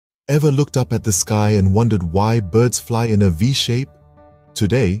Ever looked up at the sky and wondered why birds fly in a V shape?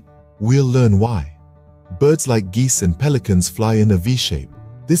 Today, we'll learn why. Birds like geese and pelicans fly in a V shape.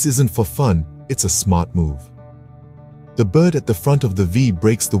 This isn't for fun, it's a smart move. The bird at the front of the V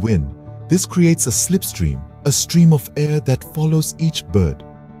breaks the wind. This creates a slipstream, a stream of air that follows each bird.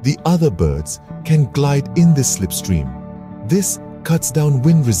 The other birds can glide in this slipstream. This cuts down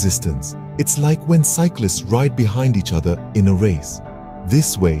wind resistance. It's like when cyclists ride behind each other in a race.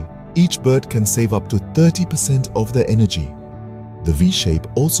 This way, each bird can save up to 30% of their energy. The V shape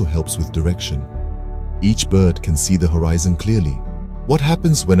also helps with direction. Each bird can see the horizon clearly. What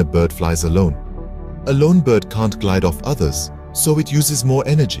happens when a bird flies alone? A lone bird can't glide off others, so it uses more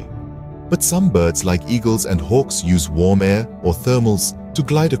energy. But some birds like eagles and hawks use warm air or thermals to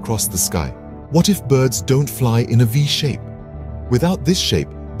glide across the sky. What if birds don't fly in a V shape? Without this shape,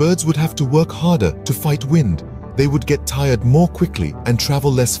 birds would have to work harder to fight wind. They would get tired more quickly and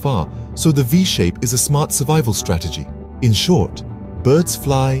travel less far, so the V shape is a smart survival strategy. In short, birds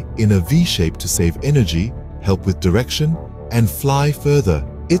fly in a V shape to save energy, help with direction, and fly further.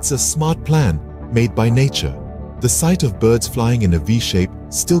 It's a smart plan made by nature. The sight of birds flying in a V shape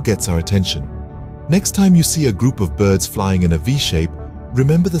still gets our attention. Next time you see a group of birds flying in a V shape,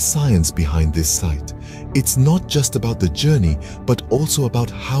 remember the science behind this sight. It's not just about the journey, but also about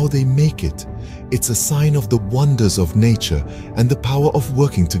how they make it. It's a sign of the wonders of nature and the power of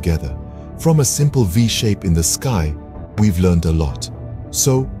working together. From a simple V shape in the sky, we've learned a lot.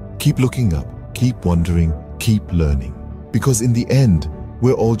 So keep looking up, keep wondering, keep learning. Because in the end,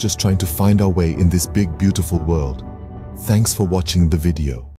 we're all just trying to find our way in this big, beautiful world. Thanks for watching the video.